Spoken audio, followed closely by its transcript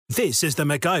This is the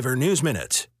MacIver News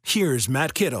Minute. Here's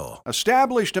Matt Kittle.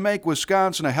 Established to make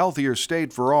Wisconsin a healthier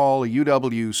state for all, a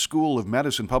UW School of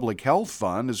Medicine Public Health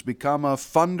Fund has become a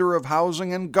funder of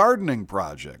housing and gardening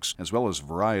projects, as well as a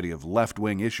variety of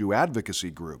left-wing issue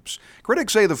advocacy groups.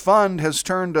 Critics say the fund has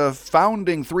turned a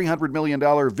founding $300 million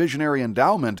visionary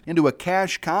endowment into a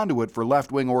cash conduit for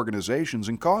left-wing organizations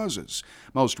and causes.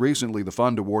 Most recently, the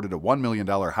fund awarded a $1 million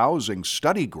housing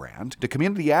study grant to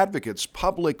Community Advocates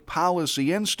Public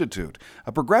Policy Institute,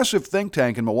 a progressive think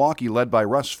tank in Milwaukee led by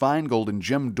Russ Feingold and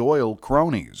Jim Doyle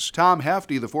cronies. Tom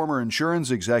Hefty, the former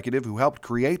insurance executive who helped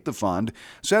create the fund,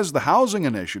 says the housing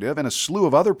initiative and a slew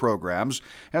of other programs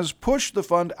has pushed the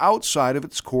fund outside of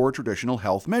its core traditional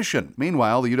health mission.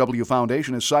 Meanwhile, the UW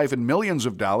Foundation has siphoned millions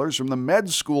of dollars from the med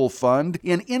school fund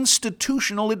in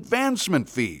institutional advancement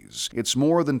fees. It's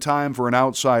more than time for an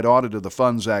outside audit of the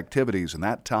fund's activities, and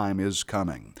that time is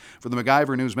coming. For the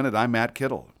MacIver News Minute, I'm Matt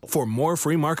Kittle. For more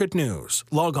free market news,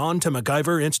 log on to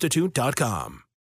MacIverinstitute.com.